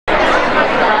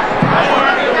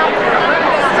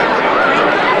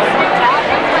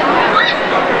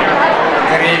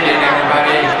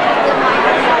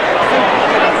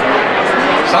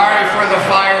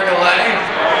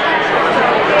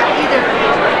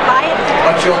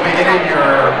but you'll be getting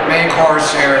your main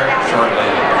course here shortly.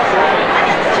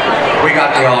 We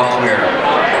got the all clear.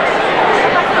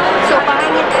 So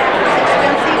buying it there is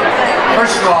expensive?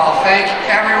 First of all, thank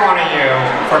every one of you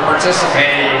for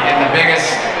participating in the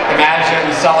biggest Imagine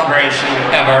celebration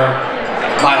ever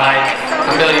by like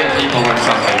 1 million people or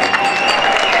something.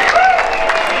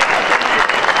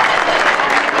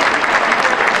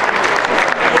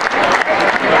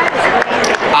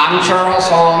 I'm Charles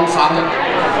Holmes. I'm the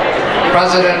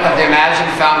president of the Imagine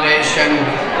Foundation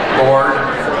Board.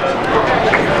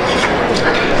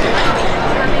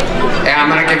 And I'm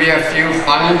going to give you a few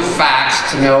fun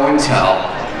facts to know and tell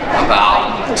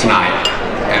about tonight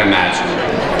and Imagine.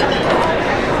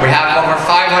 We have over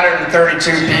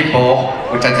 532 people,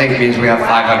 which I think means we have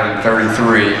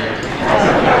 533.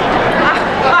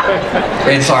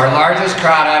 It's our largest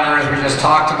crowd ever, as we just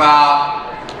talked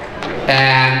about.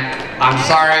 And I'm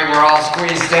sorry we're all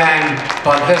squeezed in,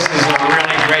 but this is a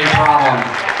really great problem.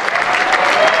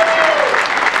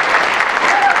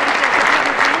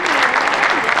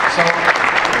 So,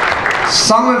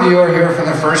 some of you are here for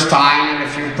the first time, and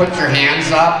if you put your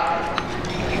hands up.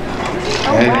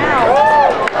 Okay.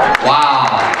 Oh, wow. Wow.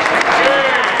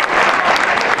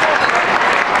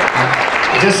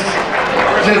 Just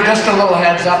a little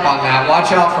heads up on that.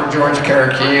 Watch out for George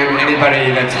Karakian.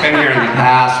 Anybody that's been here in the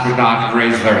past would not have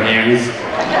raised their hands.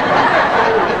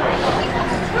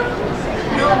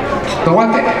 The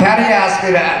one thing, Patty asked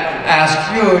me to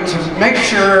ask you to make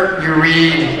sure you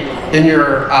read in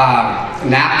your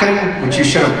napkin, which you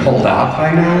should have pulled out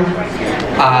by now,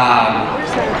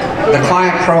 the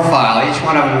client profile. Each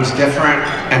one of them is different,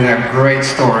 and they're great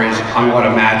stories on what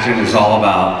Imagine is all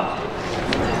about.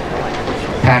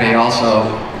 Patty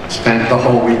also spent the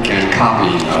whole weekend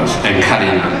copying those and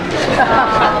cutting them.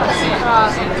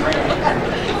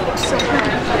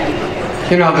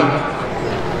 You know,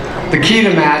 the key to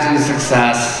Imagine's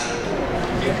success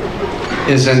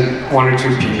isn't one or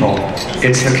two people.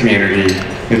 It's the community.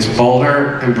 It's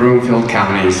Boulder and Broomfield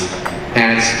counties,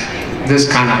 and it's this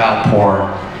kind of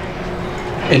outpour.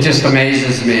 It just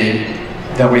amazes me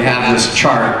that we have this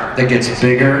chart that gets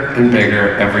bigger and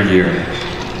bigger every year.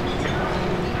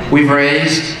 We've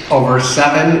raised over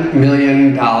 $7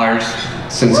 million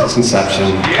since its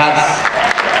inception.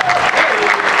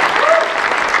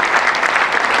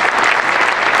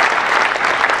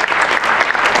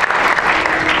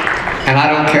 And I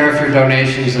don't care if your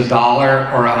donation is $1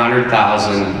 or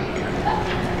 100,000,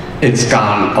 it's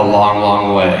gone a long,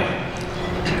 long way.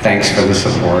 Thanks for the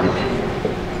support.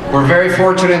 We're very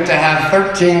fortunate to have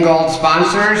 13 gold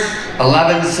sponsors,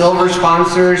 11 silver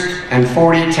sponsors, and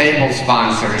 40 table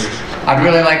sponsors. I'd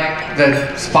really like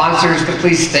the sponsors to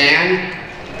please stand.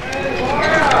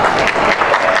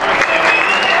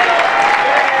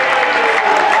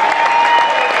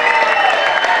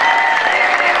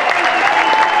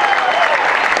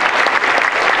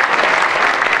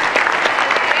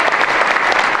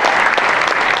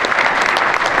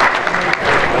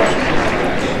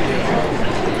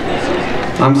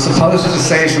 I'm supposed to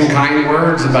say some kind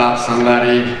words about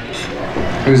somebody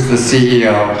who's the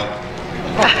CEO,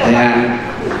 and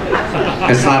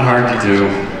it's not hard to do.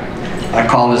 I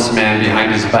call this man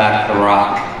behind his back the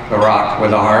Rock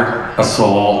with a heart, a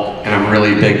soul, and a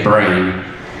really big brain.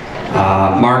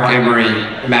 Mark Emery,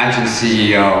 Imagine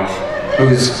CEO,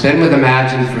 who's been with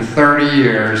Imagine for 30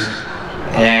 years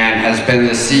and has been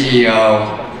the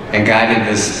CEO and guided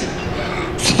this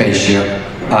spaceship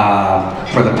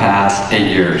for the past 8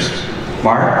 years.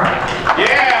 Mark?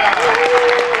 Yeah!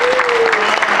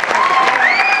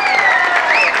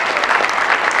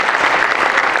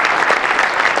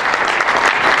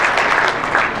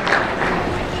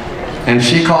 And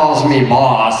she calls me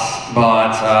boss,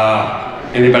 but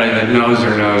anybody that knows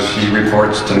her knows she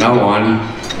reports to no one.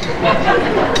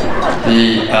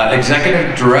 The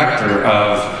executive director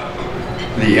of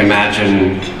the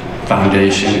Imagine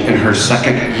Foundation in her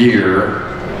second year.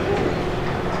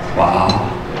 Wow.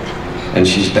 And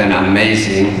she's been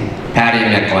amazing. Patty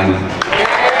Nicklin.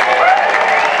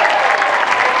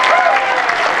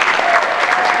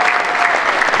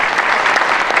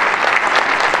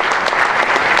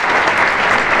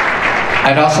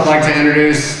 I'd also like to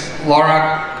introduce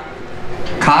Laura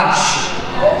Koch,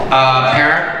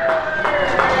 parent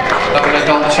of an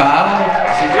adult child.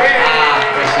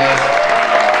 There she is.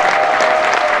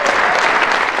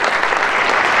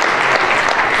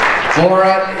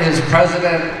 Laura is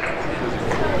president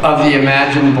of the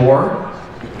Imagine board,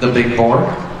 the big board,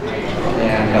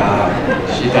 and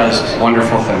she does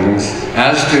wonderful things,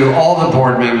 as do all the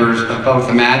board members of both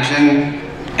Imagine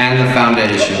and the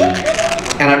foundation.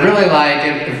 And I'd really like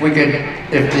if we could,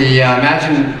 if the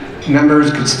Imagine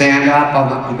members could stand up, on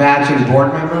the Imagine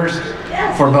board members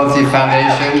for both the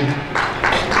foundation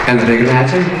and the Big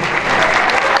Imagine.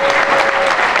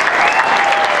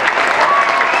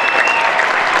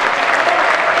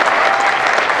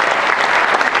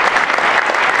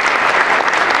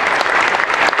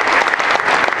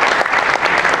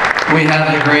 We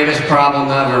have the greatest problem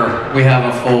ever. We have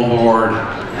a full board.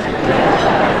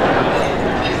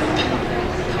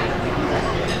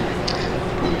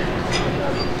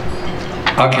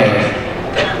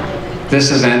 Okay,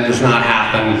 this event does not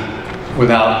happen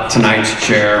without tonight's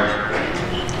chair,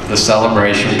 the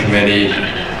celebration committee.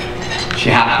 She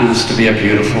happens to be a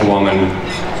beautiful woman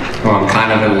who I'm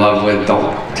kind of in love with.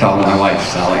 Don't tell my wife,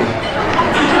 Sally.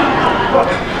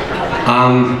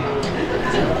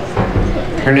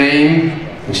 Her name,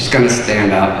 and she's going to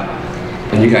stand up,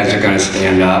 and you guys are going to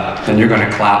stand up, and you're going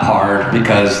to clap hard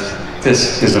because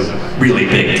this is a really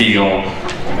big deal.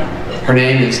 Her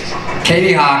name is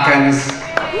Katie Hawkins,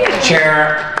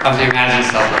 Chair of the Imagine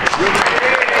Celebration.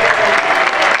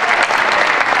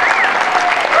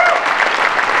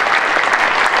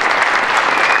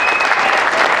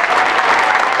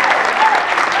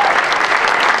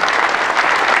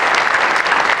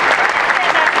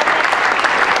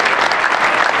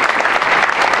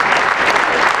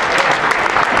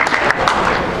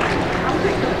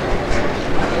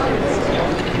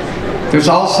 There's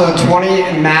also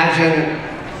 20 Imagine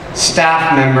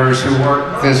staff members who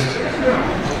worked this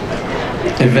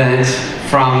event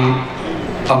from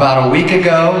about a week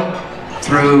ago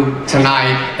through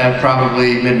tonight at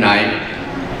probably midnight.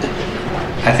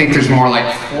 I think there's more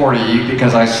like 40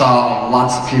 because I saw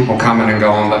lots of people coming and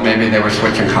going, but maybe they were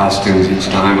switching costumes each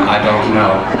time, I don't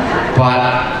know. But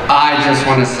I just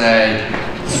want to say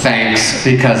thanks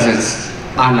because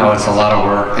I know it's a lot of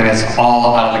work and it's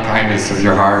all out of the kindness of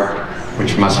your heart,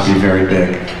 which must be very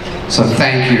big. So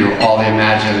thank you, all the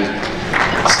Imagine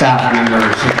staff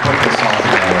members who put this all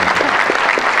together.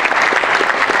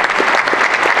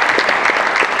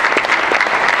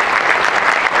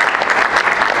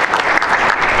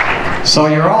 So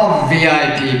you're all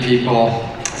VIP people,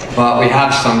 but we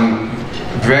have some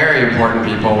very important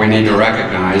people we need to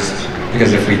recognize,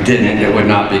 because if we didn't, it would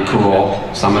not be cool.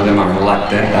 Some of them are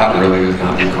elected, that really would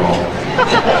not be cool.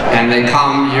 And they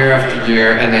come year after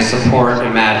year and they support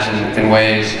Imagine in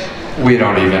ways we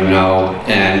don't even know,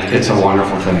 and it's a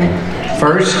wonderful thing.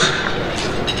 First,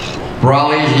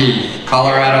 Raleigh Heath,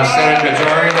 Colorado Senate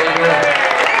Majority Leader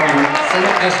from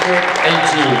Senate District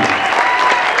 18.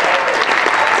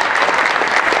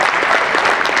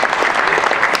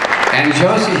 And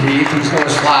Josie Heath, who's no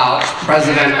slouch,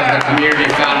 President of the Community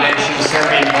Foundation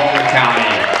serving Boulder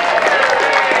County.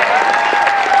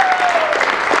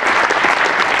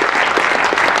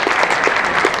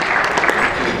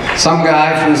 Some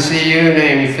guy from CU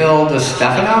named Phil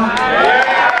DeStefano?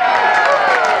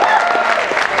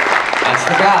 That's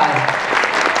the guy.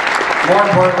 More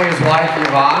importantly, his wife,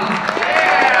 Yvonne.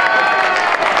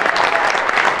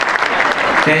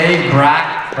 Dave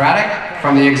Braddock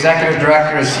from the Executive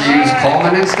Director of CU's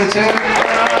Coleman Institute.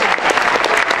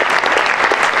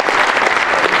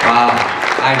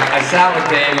 I sat with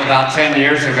Dave about 10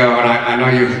 years ago, and I know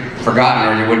you've forgotten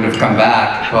or you wouldn't have come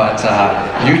back, but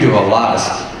you do a lot of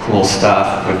cool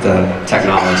stuff with the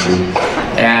technology.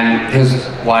 And his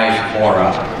wife,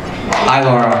 Laura. Hi,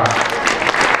 Laura.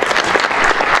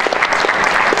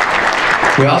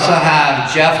 We also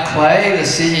have Jeff Clay, the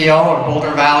CEO of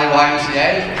Boulder Valley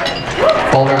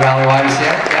YMCA. Boulder Valley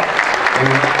YMCA, yeah.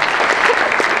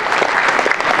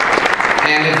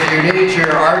 And if you need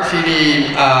your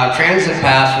RTD transit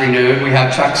pass renewed, we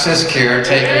have Chuck Sisk here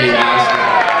taking you now.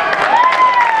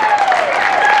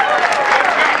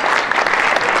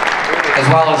 As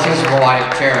well as his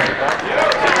wife, Terry.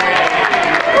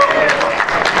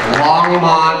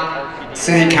 Longmont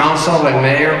City Council and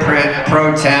Mayor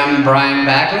Pro Tem Brian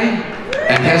Bagley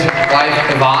and his wife,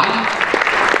 Yvonne.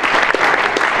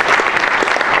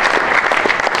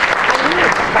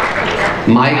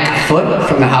 Mike Foote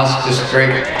from the House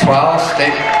District 12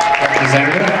 State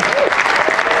Representative.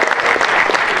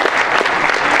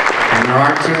 And there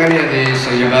aren't too many of these,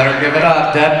 so you better give it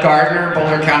up. Deb Gardner,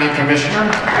 Boulder County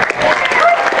Commissioner.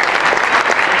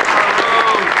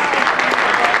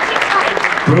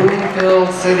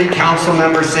 Broomfield City Council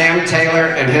Member Sam Taylor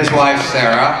and his wife,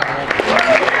 Sarah.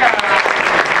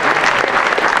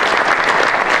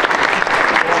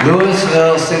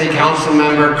 Louisville City Council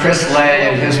Member Chris Lay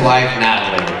and his wife,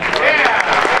 Natalie.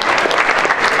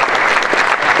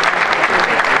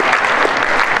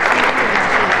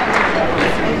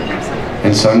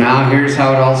 And so now here's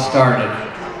how it all started.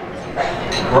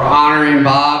 We're honoring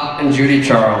Bob Bob and Judy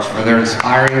Charles for their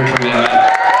inspiring commitment.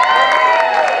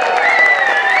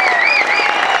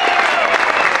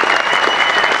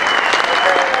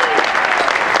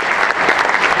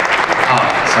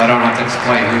 So I don't have to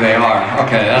explain who they are.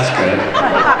 Okay, that's good.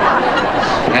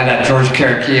 I had that George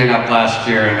Karakian up last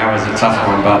year, and that was a tough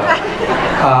one, but...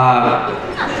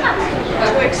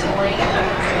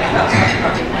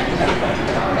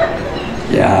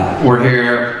 yeah, we're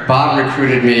here. Bob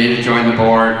recruited me to join the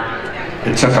board.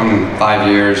 It took him 5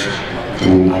 years,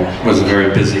 and I was a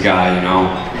very busy guy, you know,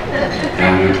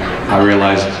 and I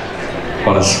realized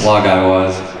what a slug I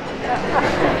was.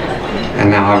 And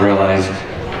now I realize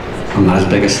I'm not as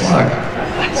big a slug.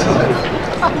 So,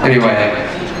 anyway,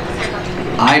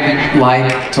 I'd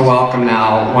like to welcome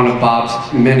now one of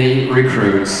Bob's many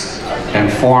recruits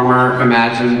and former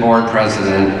Imagine board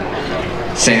president,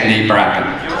 Sandy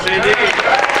Bracken.